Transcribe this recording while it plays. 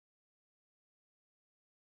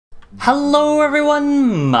Hello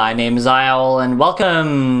everyone, my name is Isle, and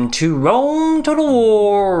welcome to Rome Total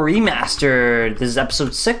War Remastered. This is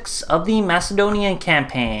episode 6 of the Macedonian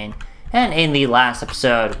campaign. And in the last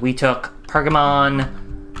episode, we took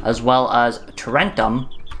Pergamon as well as Tarentum.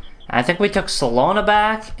 I think we took Salona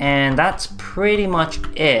back, and that's pretty much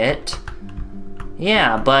it.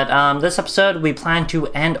 Yeah, but this episode we plan to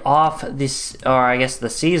end off this, or I guess the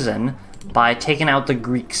season, by taking out the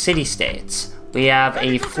Greek city-states. We have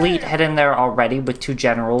a fleet heading there already with 2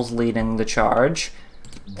 generals leading the charge.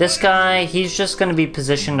 This guy, he's just going to be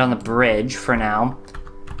positioned on the bridge for now.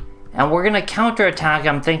 And we're going to counterattack,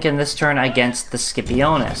 I'm thinking, this turn against the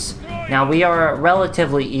Scipionis. Now, we are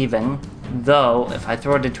relatively even, though, if I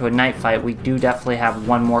throw it into a night fight, we do definitely have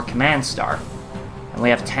 1 more command star. And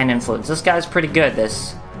we have 10 influence. This guy's pretty good,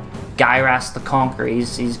 this Gyras the Conqueror.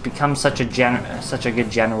 He's become such a good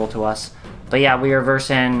general to us. But yeah, we are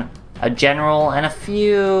versing a general and a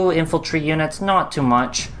few infantry units, not too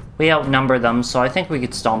much. We outnumber them, so I think we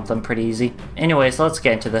could stomp them pretty easy. Anyways, let's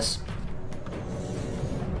get into this.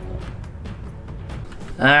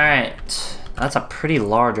 Alright, that's a pretty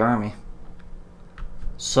large army.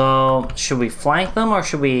 So, should we flank them or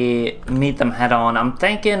should we meet them head on? I'm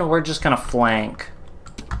thinking we're just gonna flank.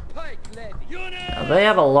 Now, they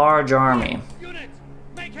have a large army.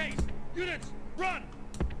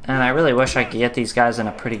 And I really wish I could get these guys in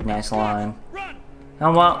a pretty nice line.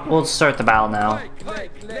 And well, we'll start the battle now.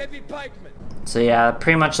 So yeah,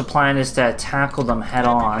 pretty much the plan is to tackle them head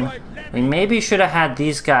on. We maybe should have had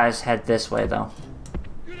these guys head this way though.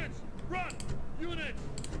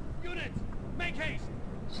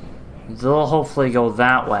 They'll hopefully go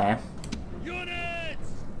that way.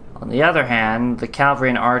 On the other hand, the cavalry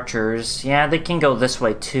and archers, yeah, they can go this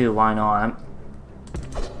way too, why not?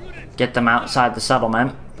 Get them outside the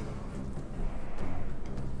settlement.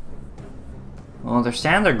 Well, they're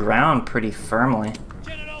standing their ground pretty firmly.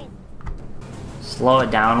 Slow it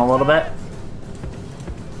down a little bit.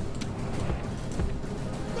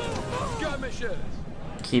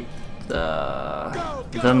 Keep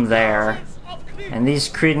them there. And these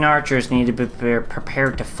Cretan archers need to be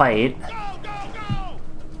prepared to fight.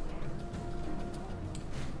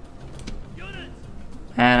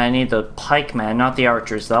 And I need the pikemen, not the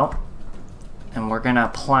archers though. And we're gonna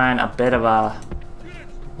plan a bit of a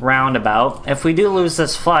roundabout. If we do lose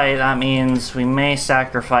this fight, that means we may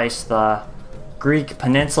sacrifice the Greek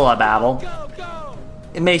Peninsula battle.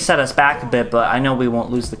 It may set us back a bit, but I know we won't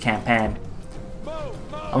lose the campaign.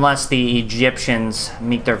 Unless the Egyptians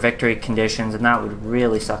meet their victory conditions, and that would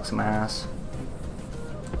really suck some ass.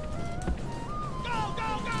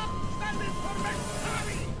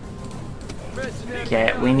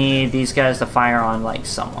 Okay, we need these guys to fire on like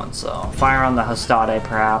someone, so fire on the Hastade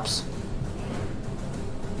perhaps.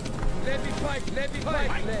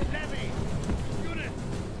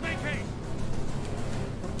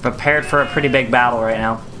 Prepared for a pretty big battle right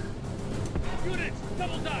now.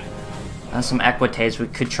 And some equites we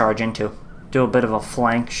could charge into. Do a bit of a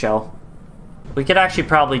flank show. We could actually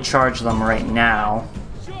probably charge them right now.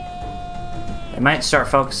 They might start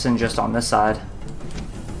focusing just on this side.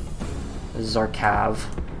 This is our cav.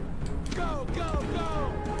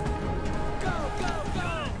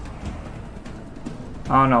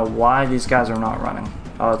 I don't know why these guys are not running.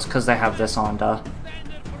 Oh, it's because they have this on, duh.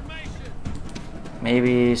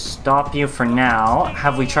 Maybe stop you for now.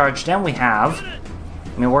 Have we charged in? We have.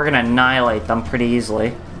 I mean, we're gonna annihilate them pretty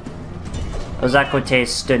easily. Those equites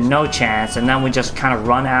stood no chance, and then we just kind of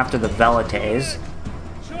run after the velites.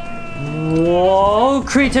 Whoa,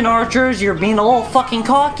 Cretan archers, you're being a little fucking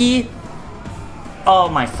cocky. Oh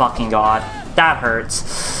my fucking god, that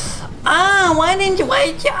hurts. Ah, why didn't you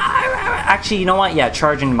wait? Actually, you know what? Yeah,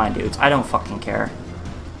 charge into my dudes. I don't fucking care.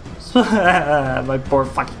 My poor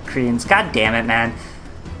fucking Koreans. God damn it, man.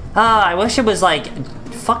 I wish it was like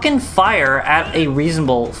fucking fire at a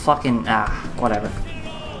reasonable fucking whatever.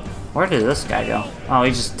 Where did this guy go? Oh,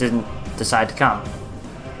 he just didn't decide to come.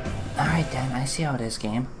 Alright then, I see how it is,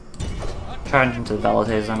 game. Charge into the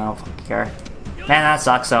velites, I don't fucking care. Man, that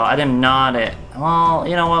sucks though. I did not it. Well,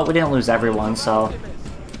 you know what? We didn't lose everyone, so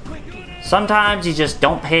sometimes you just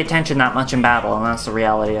don't pay attention that much in battle, and that's the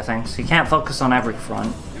reality of things. You can't focus on every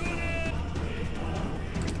front.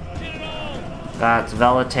 That's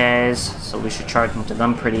velites, so we should charge into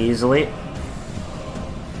them pretty easily.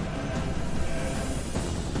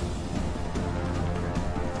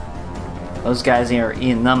 Those guys here are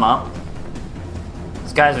eating them up.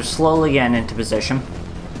 These guys are slowly getting into position.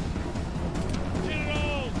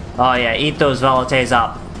 Oh yeah, eat those velites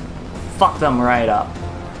up. Fuck them right up.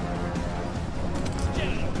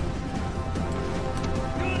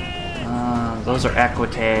 Those are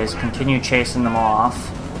equites. Continue chasing them off.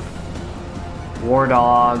 War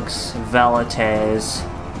dogs, velites.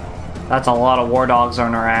 That's a lot of war dogs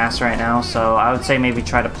on our ass right now, so I would say maybe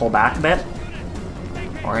try to pull back a bit.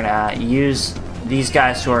 We're gonna use these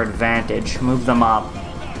guys to our advantage, move them up.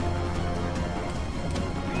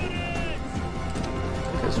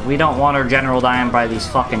 Because we don't want our general dying by these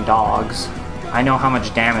fucking dogs. I know how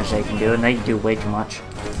much damage they can do, and they do way too much.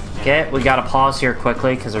 Okay, we gotta pause here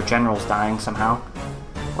quickly, because our general's dying somehow.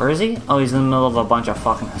 Where is he? Oh, he's in the middle of a bunch of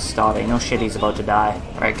fucking Hastati. No shit, he's about to die.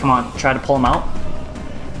 Alright, come on, try to pull him out.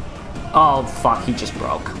 Oh, fuck, he just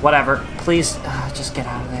broke. Whatever. Please, just get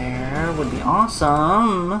out of there. Would be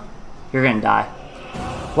awesome. You're gonna die.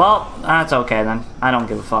 Well, that's okay then. I don't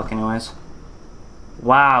give a fuck anyways.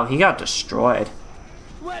 Wow, he got destroyed.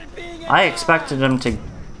 I expected him to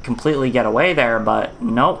completely get away there, but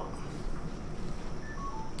nope.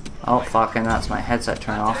 Oh, fucking, that's my headset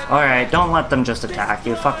turned off. Alright, don't let them just attack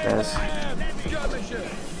you. Fuck this.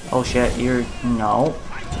 Oh shit, you're... No.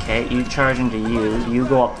 Okay, you charge into you. You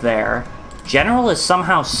go up there. General is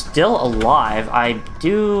somehow still alive. I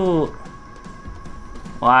do...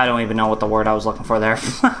 Well, I don't even know what the word I was looking for there.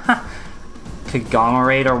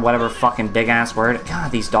 Conglomerate or whatever fucking big-ass word.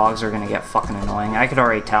 God, these dogs are gonna get fucking annoying. I could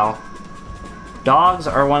already tell. Dogs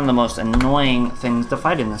are one of the most annoying things to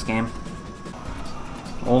fight in this game.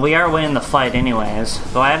 Well, we are winning the fight anyways,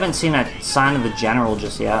 though I haven't seen a sign of the general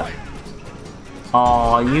just yet.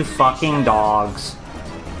 Aw, you fucking dogs.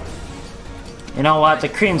 You know what? The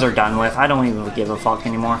Koreans are done with. I don't even give a fuck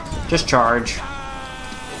anymore. Just charge.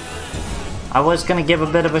 I was gonna give a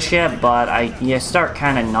bit of a shit, but you start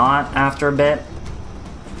kinda not after a bit.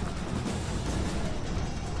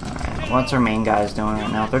 Alright, what's our main guys doing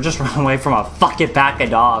right now? They're just running away from a fucking pack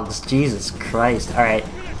of dogs. Jesus Christ. Alright.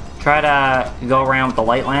 Try to go around with the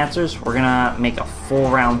light lancers. We're gonna make a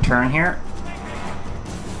full round turn here.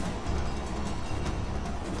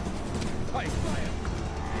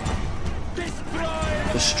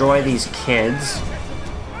 Destroy these kids.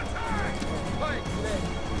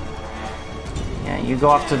 Yeah, you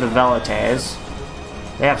go up to the velites.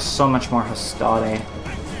 They have so much more Hastati.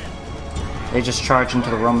 They just charge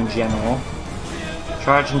into the Roman general.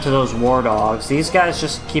 Charge into those war dogs. These guys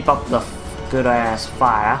just keep up the good ass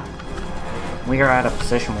fire. We are at a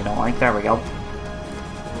position we don't like. There we go.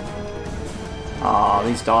 Oh,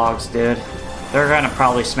 these dogs, dude. They're gonna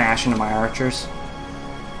probably smash into my archers.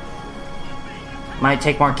 Might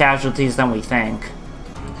take more casualties than we think.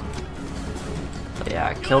 But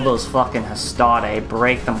yeah, kill those fucking Hastati.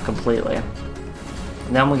 Break them completely.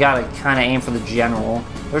 And then we gotta kinda aim for the general.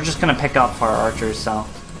 They're just gonna pick up our archers, so...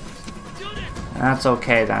 That's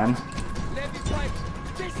okay then.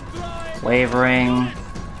 Wavering.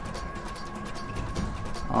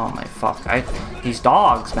 Oh my fuck. These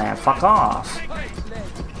dogs, man. Fuck off.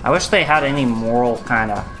 I wish they had any moral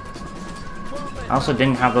kinda... I also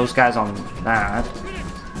didn't have those guys on that.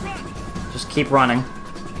 Just keep running.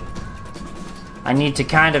 I need to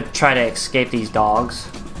kind of try to escape these dogs.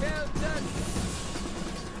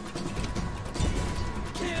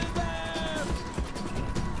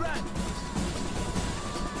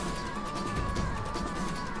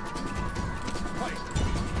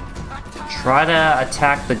 Try to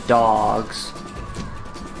attack the dogs.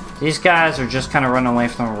 These guys are just kind of running away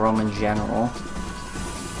from the Roman general.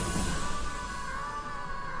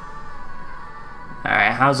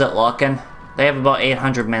 Alright, how's it looking? They have about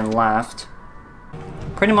 800 men left.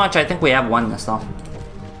 Pretty much, I think we have won this, though.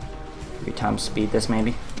 3 times speed this,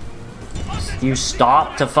 maybe. You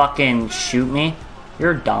stop to fucking shoot me?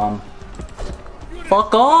 You're dumb.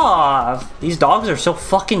 Fuck off! These dogs are so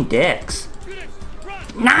fucking dicks.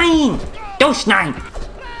 9! Dos 9!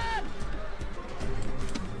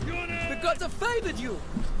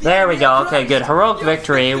 There we go, okay, good. Heroic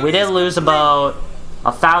victory. We did lose about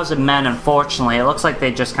 1,000 men, unfortunately. It looks like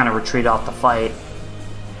they just kind of retreated off the fight.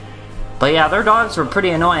 But yeah, their dogs were pretty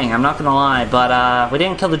annoying, I'm not gonna lie. But we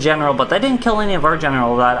didn't kill the general, but they didn't kill any of our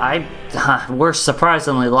general. We're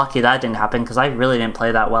surprisingly lucky that didn't happen, because I really didn't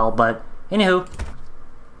play that well, but anywho.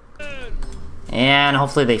 And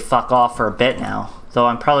hopefully they fuck off for a bit now. Though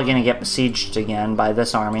I'm probably gonna get besieged again by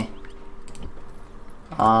this army.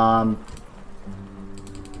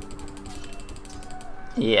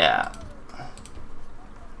 Yeah.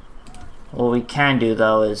 What we can do,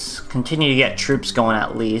 though, is continue to get troops going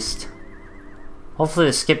at least. Hopefully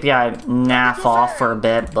the Scipii naff off for a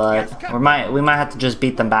bit, but we might have to just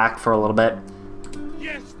beat them back for a little bit.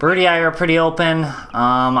 Bruttii are pretty open.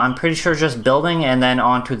 I'm pretty sure just building and then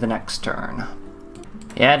on to the next turn.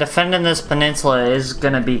 Yeah, defending this peninsula is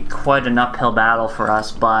going to be quite an uphill battle for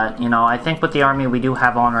us, but, you know, I think with the army we do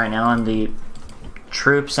have on right now and the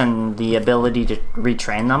troops and the ability to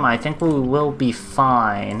retrain them, I think we will be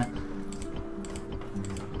fine.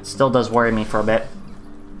 Still does worry me for a bit.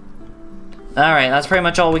 Alright, that's pretty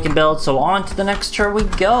much all we can build, so on to the next turn we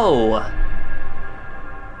go!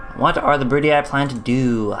 What are the broody I plan to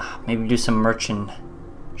do? Maybe do some merchant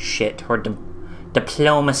shit, or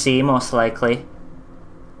diplomacy, most likely.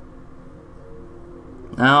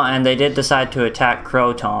 Oh, and they did decide to attack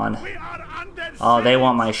Croton. Oh, they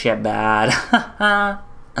want my shit bad.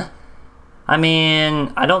 I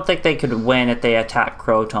mean, I don't think they could win if they attack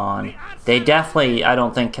Croton. They definitely, I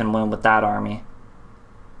don't think, can win with that army.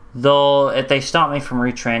 Though, if they stop me from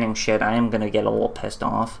retraining shit, I am gonna get a little pissed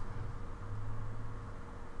off.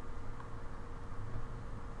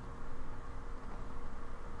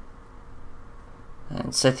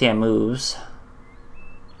 And Scythia moves.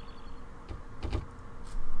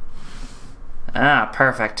 Ah,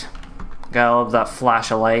 perfect. Gotta love that flash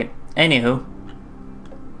of light. Anywho.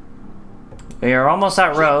 We are almost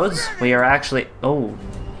at Rhodes. We are actually... Oh.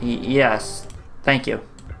 Yes. Thank you.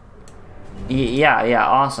 Yeah,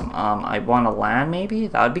 awesome. I want to land, maybe?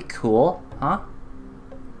 That would be cool. Huh?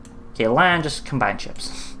 Okay, land, just combine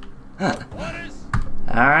ships.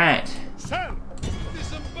 Alright.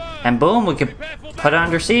 And boom, we can put it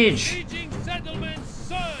under siege.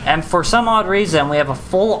 And for some odd reason, we have a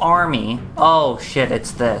full army. Oh shit,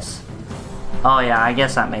 it's this. Oh yeah, I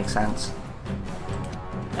guess that makes sense.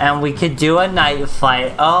 And we could do a night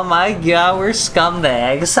fight. Oh my god, we're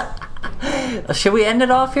scumbags. Should we end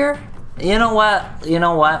it off here? You know what?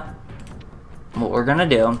 What we're gonna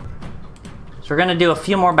do is we're gonna do a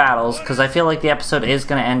few more battles, because I feel like the episode is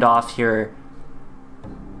gonna end off here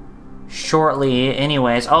shortly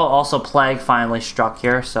anyways. Oh, also Plague finally struck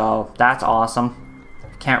here, so that's awesome.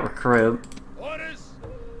 Can't recruit.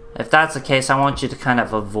 If that's the case, I want you to kind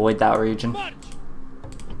of avoid that region.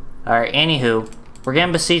 Alright, anywho, we're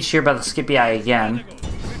getting besieged here by the Scipii again.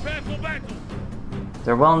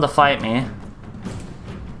 They're willing to fight me.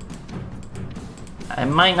 I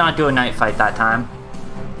might not do a night fight that time.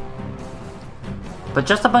 But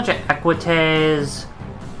just a bunch of Equites,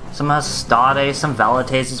 some Hastades, some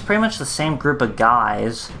Velites. It's pretty much the same group of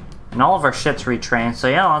guys. And all of our shit's retrained, so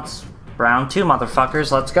yeah, let's round 2,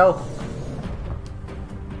 motherfuckers, let's go.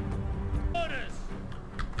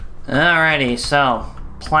 Alrighty, so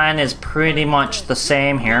plan is pretty much the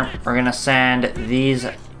same here. We're gonna send these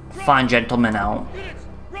fine gentlemen out.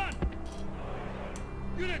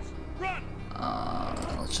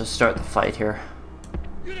 Let's just start the fight here.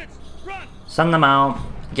 Send them out.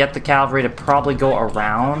 Get the cavalry to probably go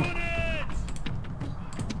around.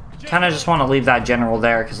 Kind of just want to leave that general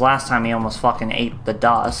there, because last time he almost fucking ate the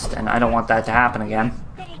dust, and I don't want that to happen again.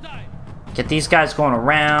 Get these guys going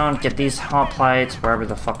around. Get these hoplites, wherever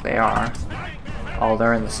the fuck they are. Oh,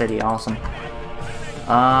 they're in the city. Awesome.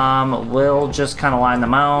 We'll just kind of line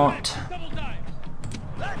them out.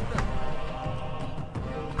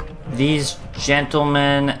 These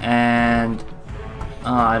gentlemen and...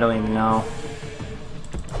 I don't even know.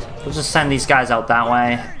 We'll just send these guys out that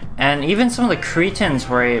way. And even some of the Cretans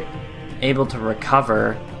were able to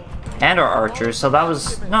recover. And our archers, so that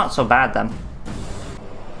was not so bad then.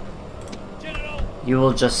 You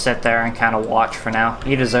will just sit there and kind of watch for now.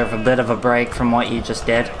 You deserve a bit of a break from what you just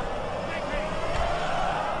did.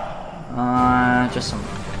 Just some...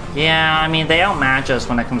 Yeah, I mean, they outmatch us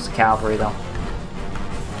when it comes to cavalry, though.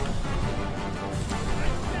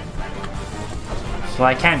 So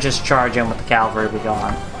I can't just charge in with the cavalry we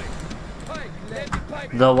got.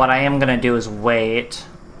 Though what I am gonna do is wait.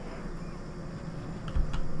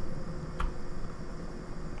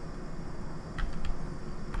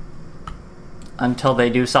 Until they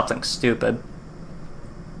do something stupid.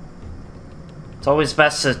 It's always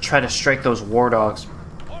best to try to strike those war dogs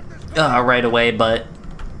right away, but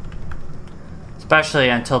especially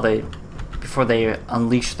until before they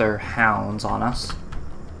unleash their hounds on us.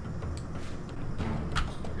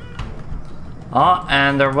 Oh,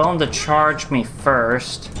 and they're willing to charge me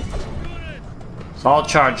first. So I'll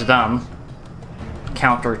charge them.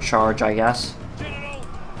 Counter charge, I guess.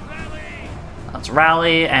 Let's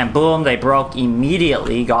rally, and boom, they broke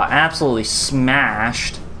immediately. Got absolutely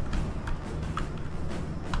smashed.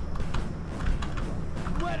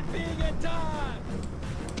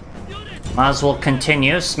 Might as well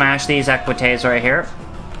continue. Smash these Equites right here.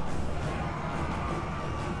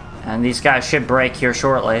 And these guys should break here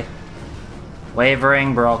shortly.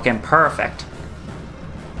 Wavering, broken, perfect.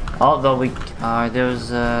 Although we, those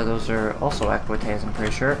are also Equites, I'm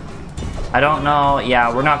pretty sure. I don't know,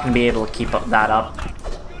 yeah, we're not going to be able to keep that up.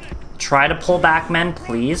 Try to pull back, men,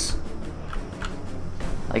 please.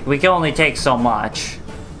 Like, we can only take so much.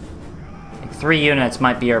 Like 3 units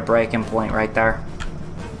might be our breaking point right there.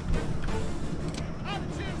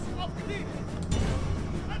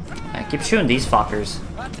 I keep shooting these fuckers.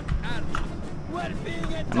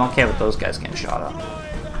 I'm okay with those guys getting shot up.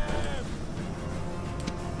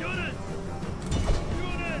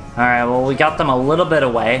 Alright, well, we got them a little bit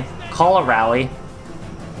away. Call a rally.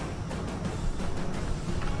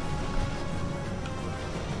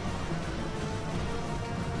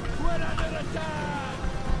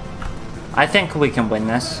 I think we can win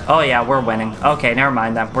this. Oh yeah, we're winning. Okay, never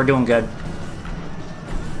mind then. We're doing good.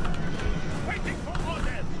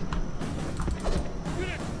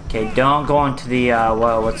 Okay, don't go into the,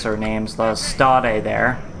 what's her names? The Stade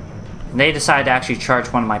there. And they decided to actually charge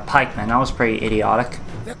one of my pikemen. That was pretty idiotic.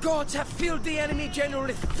 The gods have filled the enemy general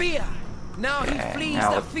with fear. Now he flees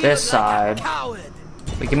now the with field this like side, a coward.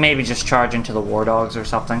 we can maybe just charge into the war dogs or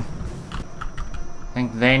something. I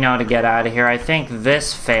think they know to get out of here. I think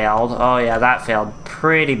this failed. Oh yeah, that failed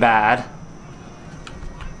pretty bad.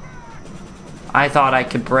 I thought I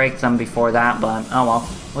could break them before that, but oh well.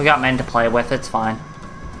 We got men to play with, it's fine.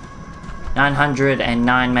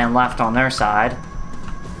 909 men left on their side.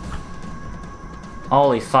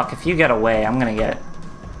 Holy fuck, if you get away, I'm gonna get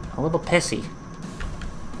a little pissy.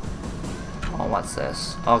 Oh, what's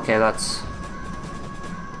this? Okay, that's...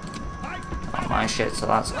 oh, my shit, so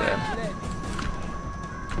that's good.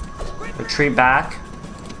 Retreat back.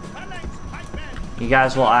 You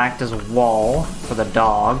guys will act as a wall for the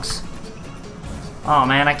dogs. Oh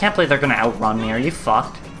man, I can't believe they're gonna outrun me. Are you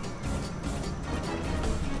fucked?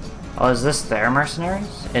 Oh, is this their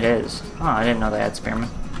mercenaries? It is. Oh, I didn't know they had spearmen.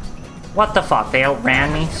 What the fuck? They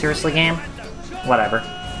outran me? Seriously, game? Whatever.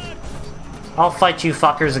 I'll fight you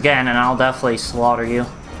fuckers again, and I'll definitely slaughter you.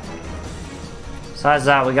 Besides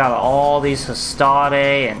that, we got all these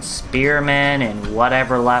Hastade and spearmen and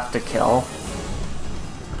whatever left to kill.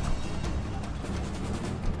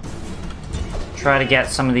 Try to get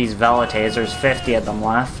some of these velites. There's 50 of them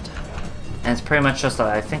left. And it's pretty much just,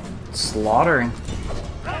 I think, slaughtering.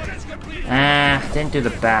 Didn't do the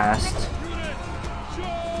best.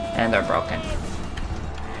 And they're broken.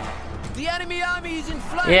 The enemy army is in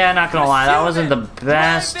flight. Yeah, not gonna lie, that wasn't the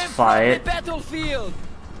best fight.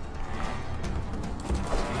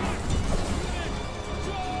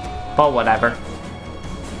 But whatever.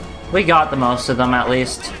 We got the most of them at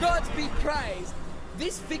least.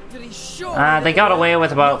 This victory they got away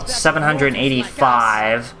with about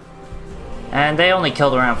 785. And they only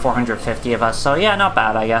killed around 450 of us, so yeah, not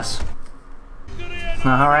bad, I guess.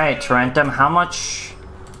 Alright, Tarentum, how much...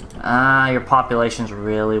 your population's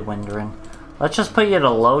really windering. Let's just put you at a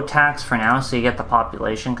low tax for now so you get the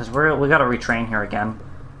population, because we gotta retrain here again.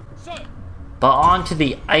 But on to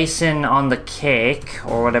the icing on the cake,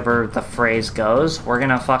 or whatever the phrase goes. We're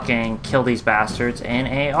gonna fucking kill these bastards in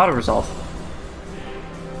a auto-resolve.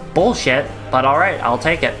 Bullshit, but alright, I'll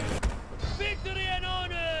take it.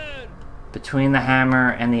 Between the hammer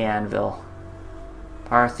and the anvil.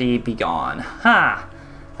 Parthi, be gone. Ha!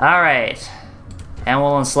 Alright. And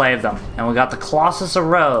we'll enslave them. And we got the Colossus of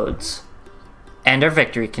Rhodes. And our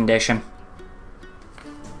victory condition.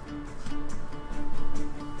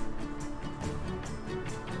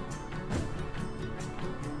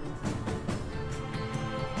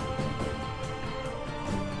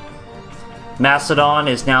 Macedon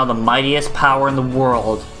is now the mightiest power in the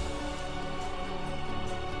world.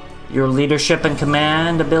 Your leadership and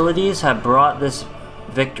command abilities have brought this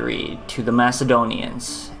victory to the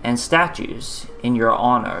Macedonians, and statues in your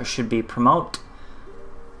honor should be prominent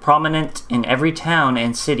in every town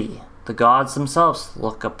and city. The gods themselves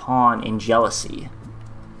look upon in jealousy.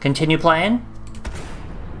 Continue playing.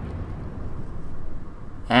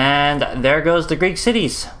 And there goes the Greek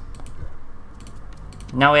cities.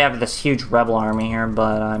 Now we have this huge rebel army here,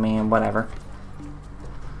 but I mean, whatever.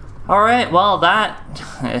 Alright, well that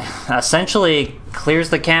essentially clears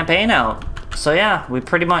the campaign out. So yeah, we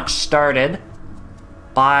pretty much started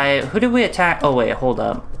by... who did we attack? Oh wait, hold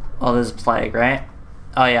up. Oh, this is Plague, right?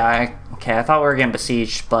 Oh yeah, okay, I thought we were getting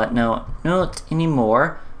besieged, but no, not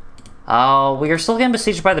anymore. We are still getting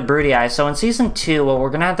besieged by the Brutii, so in Season 2, what we're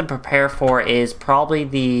gonna have to prepare for is probably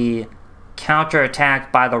the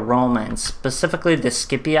counterattack by the Romans, specifically the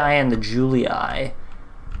Scipii and the Julii.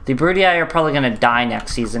 The Brutii are probably gonna die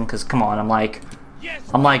next season, because come on, I'm like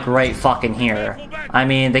right fucking here. I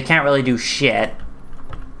mean, they can't really do shit.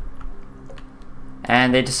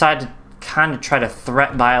 And they decide to kind of try to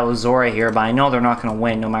threat Bialazora here, but I know they're not gonna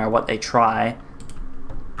win no matter what they try.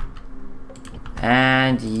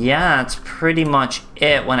 And yeah, that's pretty much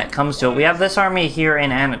it when it comes to it. We have this army here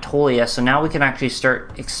in Anatolia, so now we can actually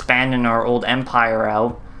start expanding our old empire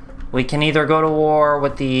out. We can either go to war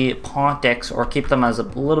with the Pontics or keep them as a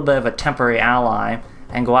little bit of a temporary ally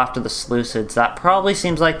and go after the Seleucids. That probably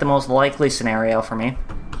seems like the most likely scenario for me,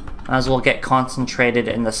 as we'll get concentrated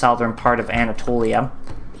in the southern part of Anatolia.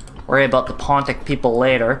 Worry about the Pontic people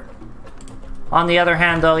later. On the other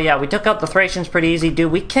hand, though, yeah, we took out the Thracians pretty easy, dude.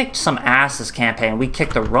 We kicked some ass this campaign. We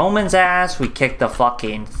kicked the Romans' ass, we kicked the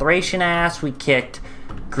fucking Thracian ass, we kicked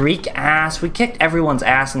Greek ass, we kicked everyone's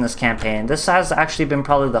ass in this campaign. This has actually been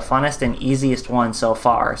probably the funnest and easiest one so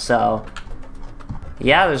far, so...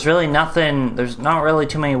 yeah, there's really nothing, there's not really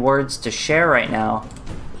too many words to share right now.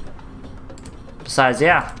 Besides,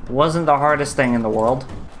 yeah, it wasn't the hardest thing in the world.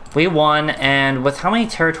 We won, and with how many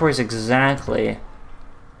territories exactly?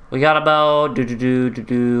 We got about,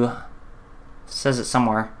 says it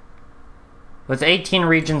somewhere. With 18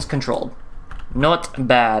 regions controlled. Not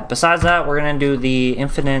bad. Besides that, we're gonna do the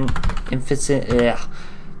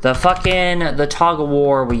the tug of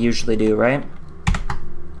war we usually do, right?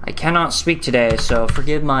 I cannot speak today, so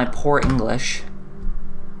forgive my poor English.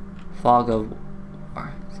 Fog of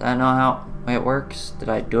war. Does that know how it works? Did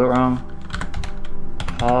I do it wrong?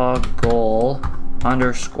 Toggle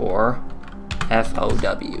 _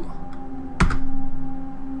 FOW.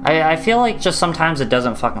 I feel like just sometimes it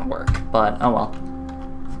doesn't fucking work, but oh well.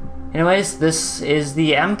 Anyways, this is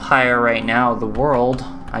the Empire right now, the world,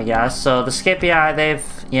 I guess. So the Scipii,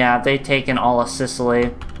 they've taken all of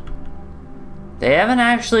Sicily. They haven't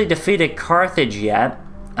actually defeated Carthage yet,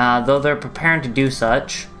 though they're preparing to do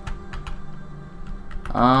such.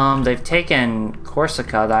 They've taken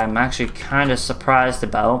Corsica, that I'm actually kind of surprised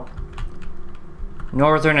about.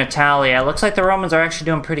 Northern Italia. It looks like the Romans are actually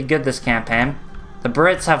doing pretty good this campaign. The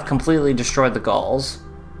Brits have completely destroyed the Gauls.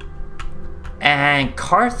 And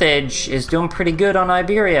Carthage is doing pretty good on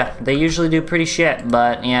Iberia. They usually do pretty shit,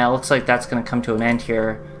 but yeah, it looks like that's going to come to an end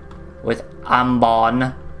here with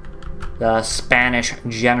Ambon, the Spanish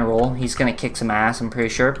general. He's going to kick some ass, I'm pretty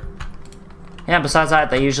sure. Yeah, besides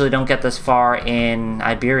that, they usually don't get this far in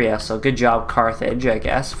Iberia, so good job Carthage, I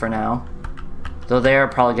guess, for now. Though they're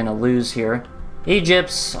probably going to lose here.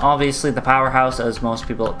 Egypt's obviously the powerhouse, as most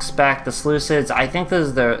people expect. The Seleucids, I think this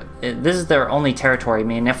is their only territory. I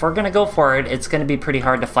mean, if we're gonna go for it, it's gonna be pretty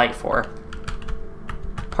hard to fight for.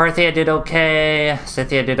 Parthia did okay,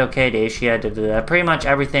 Scythia did okay, Dacia did pretty much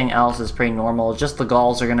everything else is pretty normal. Just the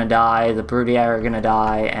Gauls are gonna die, the Brutii are gonna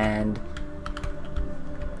die, and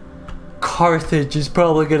Carthage is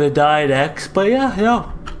probably gonna die next. But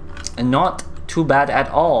yeah, and not too bad at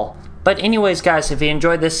all. But anyways, guys, if you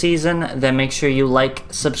enjoyed this season, then make sure you like,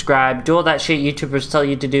 subscribe, do all that shit YouTubers tell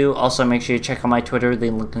you to do. Also, make sure you check out my Twitter. The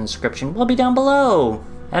link in the description will be down below.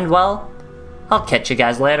 And, well, I'll catch you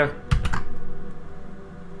guys later.